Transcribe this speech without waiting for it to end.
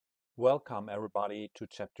Welcome everybody to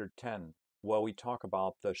chapter 10, where we talk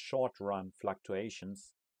about the short-run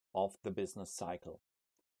fluctuations of the business cycle.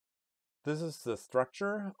 This is the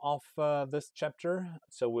structure of this chapter.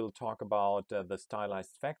 So we'll talk about the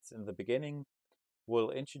stylized facts in the beginning. We'll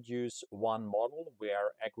introduce one model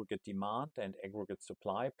where aggregate demand and aggregate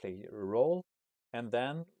supply play a role. And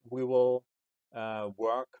then we will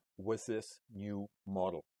work with this new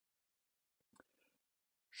model.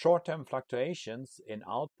 Short-term fluctuations in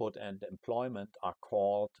output and employment are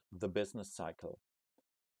called the business cycle.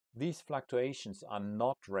 These fluctuations are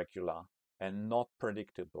not regular and not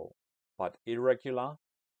predictable, but irregular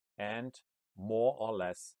and more or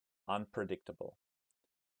less unpredictable.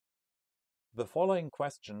 The following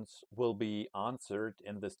questions will be answered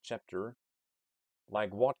in this chapter,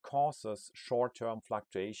 like what causes short-term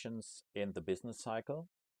fluctuations in the business cycle?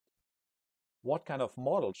 What kind of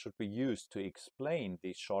model should we use to explain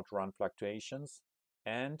these short-run fluctuations?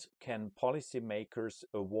 And can policymakers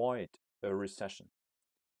avoid a recession?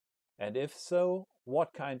 And if so,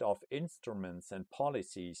 what kind of instruments and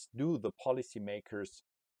policies do the policymakers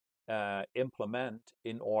implement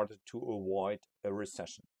in order to avoid a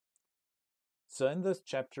recession? So in this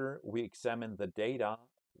chapter, we examine the data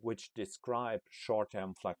which describe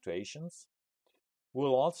short-term fluctuations.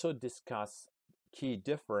 We'll also discuss key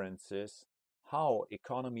differences, how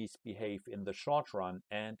economies behave in the short run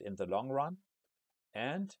and in the long run.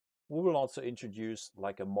 And we will also introduce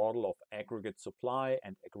like a model of aggregate supply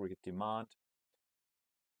and aggregate demand.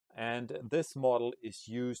 And this model is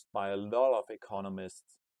used by a lot of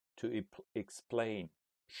economists to explain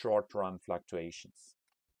short-run fluctuations.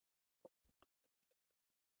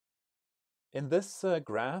 In this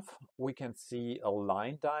graph, we can see a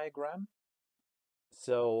line diagram.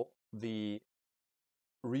 So the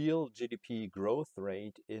real GDP growth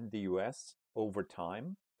rate in the US over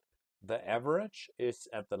time. The average is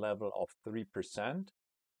at the level of 3%,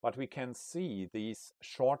 but we can see these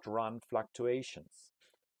short-run fluctuations.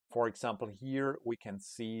 For example, here we can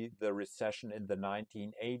see the recession in the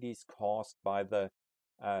 1980s caused by the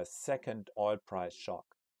second oil price shock,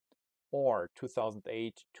 or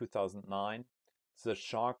 2008-2009, the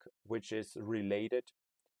shock which is related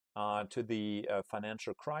to the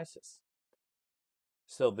financial crisis.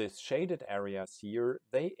 So these shaded areas here,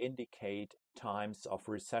 they indicate times of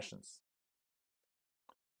recessions.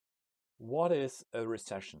 What is a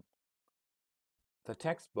recession? The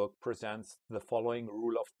textbook presents the following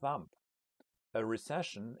rule of thumb. A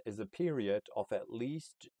recession is a period of at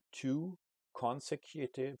least 2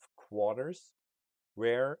 consecutive quarters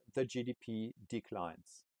where the GDP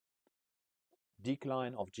declines.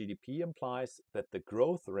 Decline of GDP implies that the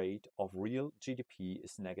growth rate of real GDP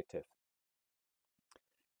is negative.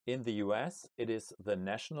 In the US, it is the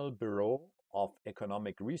National Bureau of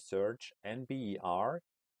Economic Research, NBER,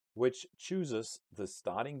 which chooses the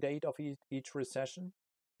starting date of each recession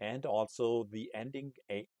and also the ending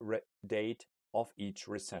date of each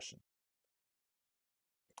recession.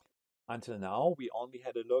 Until now, we only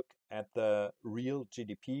had a look at the real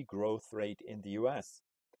GDP growth rate in the US.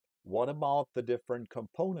 What about the different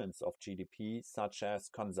components of GDP, such as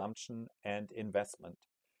consumption and investment?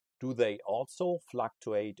 Do they also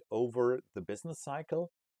fluctuate over the business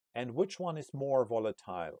cycle? And which one is more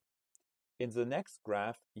volatile? In the next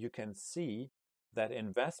graph, you can see that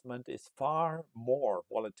investment is far more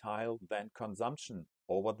volatile than consumption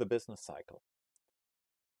over the business cycle.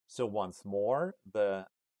 So once more, the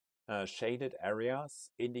shaded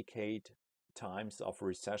areas indicate times of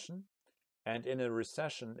recession. And in a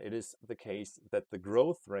recession, it is the case that the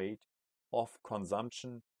growth rate of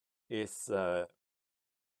consumption is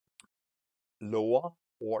lower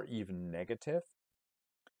or even negative,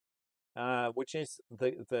 which is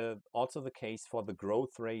also the case for the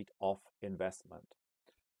growth rate of investment.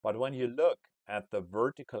 But when you look at the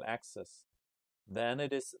vertical axis, then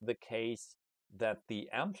it is the case that the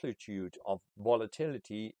amplitude of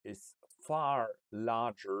volatility is far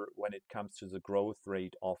larger when it comes to the growth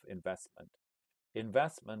rate of investment.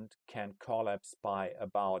 Investment can collapse by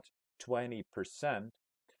about 20%,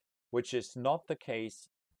 which is not the case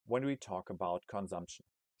when we talk about consumption.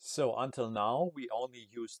 So until now, we only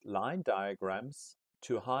used line diagrams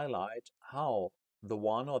to highlight how the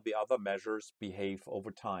one or the other measures behave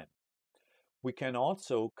over time. We can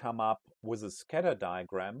also come up with a scatter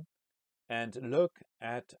diagram and look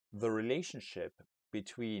at the relationship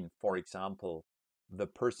between, for example, the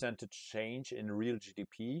percentage change in real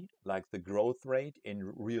GDP, like the growth rate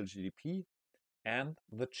in real GDP, and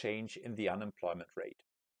the change in the unemployment rate.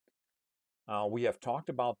 We have talked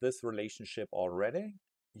about this relationship already.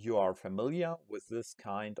 You are familiar with this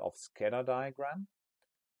kind of scatter diagram.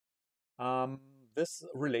 this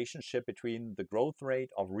relationship between the growth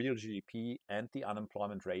rate of real GDP and the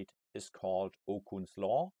unemployment rate is called Okun's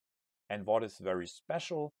law. And what is very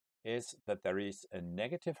special is that there is a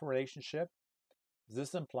negative relationship.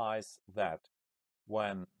 This implies that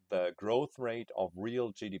when the growth rate of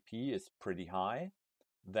real GDP is pretty high,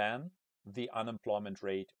 then the unemployment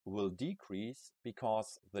rate will decrease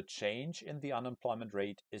because the change in the unemployment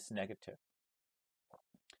rate is negative.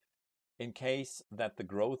 In case that the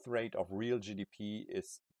growth rate of real GDP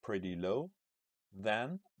is pretty low,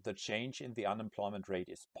 then the change in the unemployment rate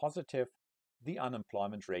is positive. The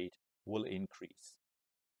unemployment rate will increase.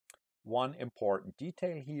 One important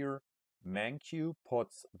detail here, Mankiw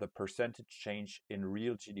puts the percentage change in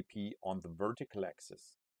real GDP on the vertical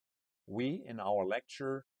axis. We, in our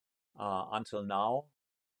lecture, until now,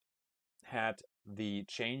 had the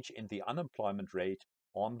change in the unemployment rate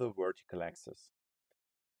on the vertical axis.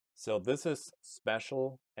 So this is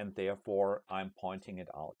special, and therefore I'm pointing it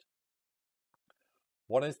out.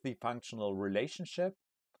 What is the functional relationship?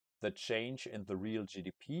 The change in the real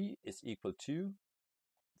GDP is equal to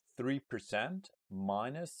 3%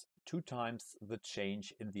 minus 2 times the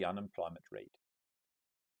change in the unemployment rate.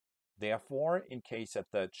 Therefore, in case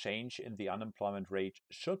that the change in the unemployment rate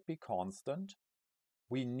should be constant,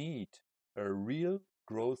 we need a real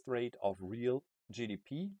growth rate of real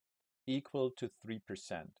GDP equal to 3%.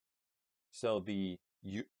 So the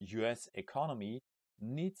US economy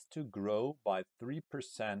needs to grow by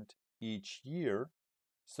 3% each year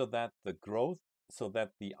so that the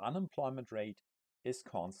unemployment rate is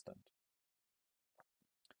constant.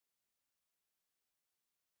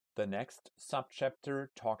 The next subchapter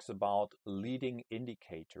talks about leading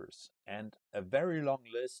indicators, and a very long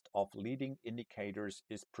list of leading indicators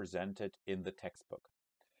is presented in the textbook.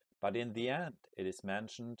 But in the end, it is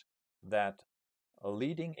mentioned that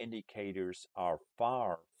leading indicators are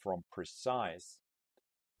far from precise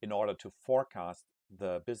in order to forecast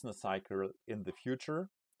the business cycle in the future,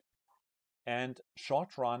 and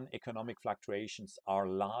short-run economic fluctuations are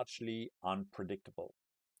largely unpredictable.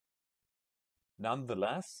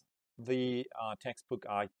 Nonetheless, the textbook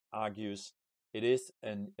argues it is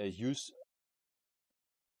a use.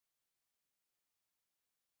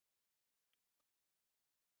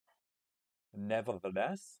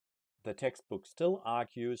 Nevertheless, the textbook still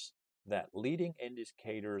argues that leading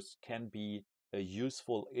indicators can be a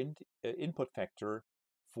useful input factor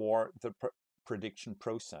for the prediction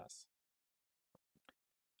process.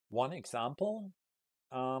 One example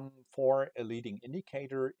for a leading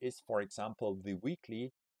indicator is, for example, the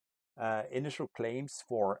weekly initial claims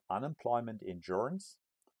for unemployment insurance,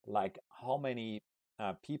 like how many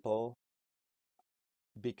people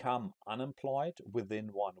become unemployed within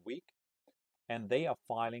 1 week, and they are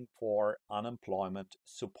filing for unemployment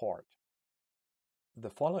support. The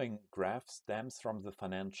following graph stems from the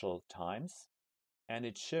Financial Times, and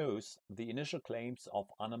it shows the initial claims of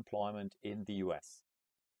unemployment in the US.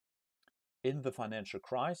 In the financial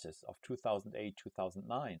crisis of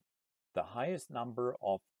 2008-2009, the highest number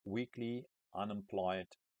of weekly unemployed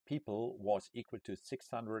people was equal to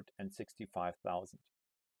 665,000.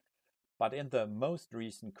 But in the most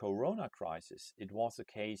recent corona crisis, it was the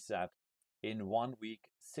case that in 1 week,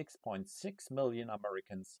 6.6 million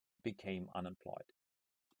Americans became unemployed.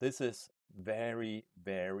 This is very,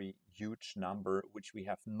 very huge number, which we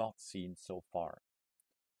have not seen so far.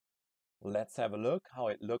 Let's have a look how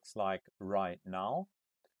it looks like right now.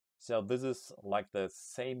 So this is like the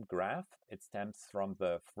same graph. It stems from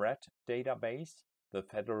the FRED database, the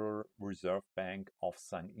Federal Reserve Bank of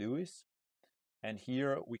St. Louis. And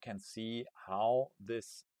here we can see how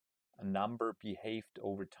this number behaved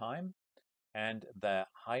over time. And the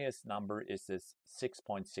highest number is this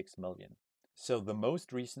 6.6 million. So the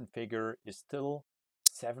most recent figure is still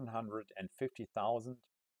 750,000,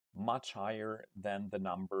 much higher than the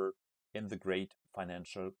number in the great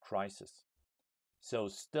financial crisis. So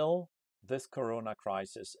still, this corona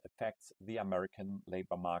crisis affects the American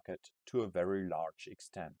labor market to a very large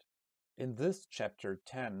extent. In this chapter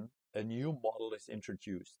 10, a new model is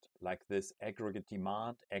introduced, like this aggregate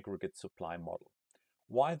demand, aggregate supply model.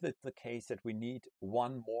 Why is it the case that we need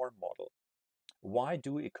one more model? Why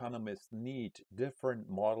do economists need different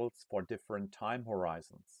models for different time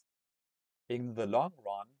horizons? In the long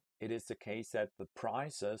run, it is the case that the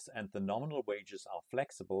prices and the nominal wages are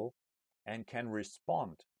flexible and can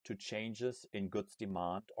respond to changes in goods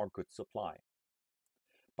demand or goods supply.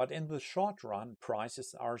 But in the short run,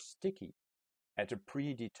 prices are sticky at a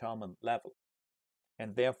predetermined level,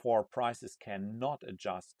 and therefore prices cannot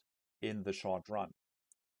adjust in the short run.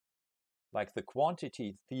 Like the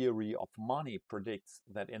quantity theory of money predicts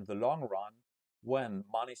that in the long run, when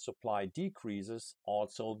money supply decreases,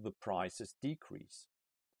 also the prices decrease.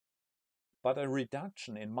 But a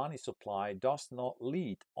reduction in money supply does not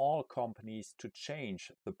lead all companies to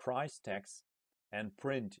change the price tags and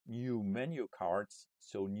print new menu cards,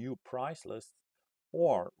 so new price lists,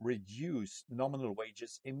 or reduce nominal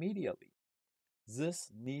wages immediately.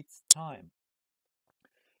 This needs time.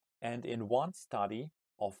 And in one study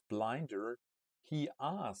of Blinder, he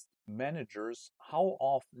asked managers, how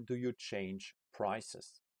often do you change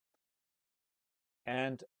prices?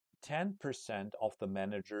 And 10% of the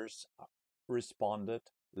managers responded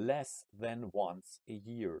less than once a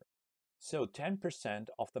year. So 10%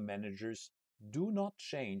 of the managers do not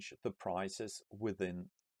change the prices within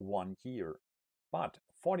 1 year. But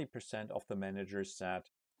 40% of the managers said,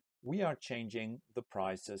 we are changing the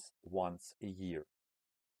prices once a year.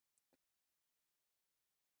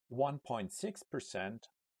 1.6%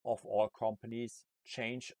 of all companies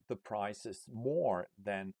change the prices more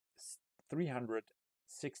than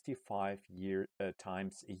 365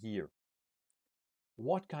 times a year.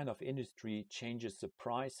 What kind of industry changes the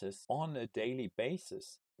prices on a daily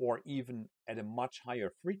basis or even at a much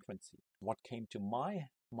higher frequency? What came to my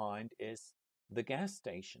mind is the gas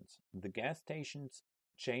stations. The gas stations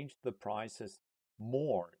change the prices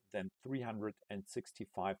more than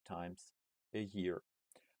 365 times a year.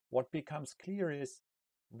 What becomes clear is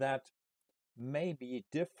that maybe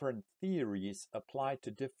different theories apply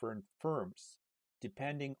to different firms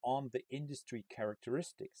depending on the industry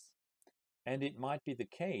characteristics. And it might be the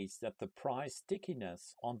case that the price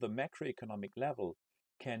stickiness on the macroeconomic level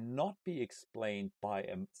cannot be explained by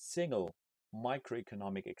a single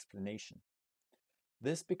microeconomic explanation.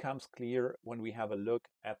 This becomes clear when we have a look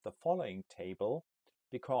at the following table,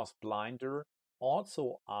 because Blinder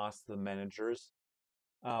also asked the managers,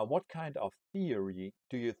 what kind of theory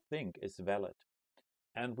do you think is valid?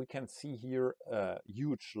 And we can see here a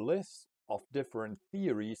huge list of different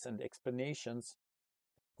theories and explanations.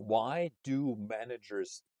 Why do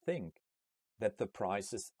managers think that the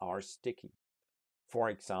prices are sticky? For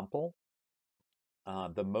example,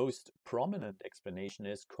 the most prominent explanation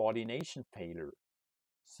is coordination failure.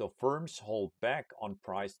 So firms hold back on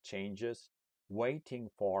price changes, waiting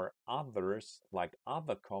for others, like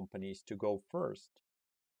other companies, to go first.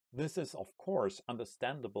 This is, of course,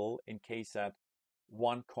 understandable in case that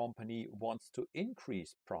one company wants to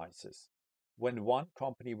increase prices. When one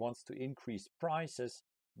company wants to increase prices,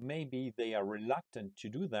 maybe they are reluctant to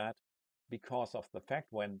do that because of the fact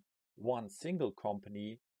when one single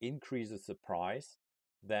company increases the price,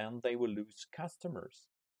 then they will lose customers.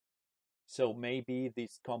 So maybe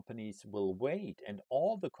these companies will wait, and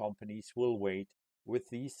all the companies will wait with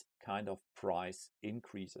these kind of price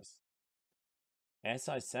increases. As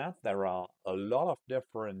I said, there are a lot of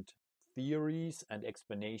different theories and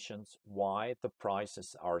explanations why the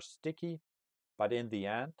prices are sticky, but in the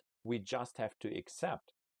end, we just have to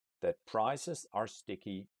accept that prices are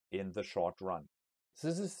sticky in the short run.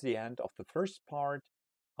 This is the end of the first part.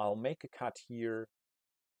 I'll make a cut here.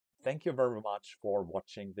 Thank you very much for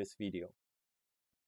watching this video.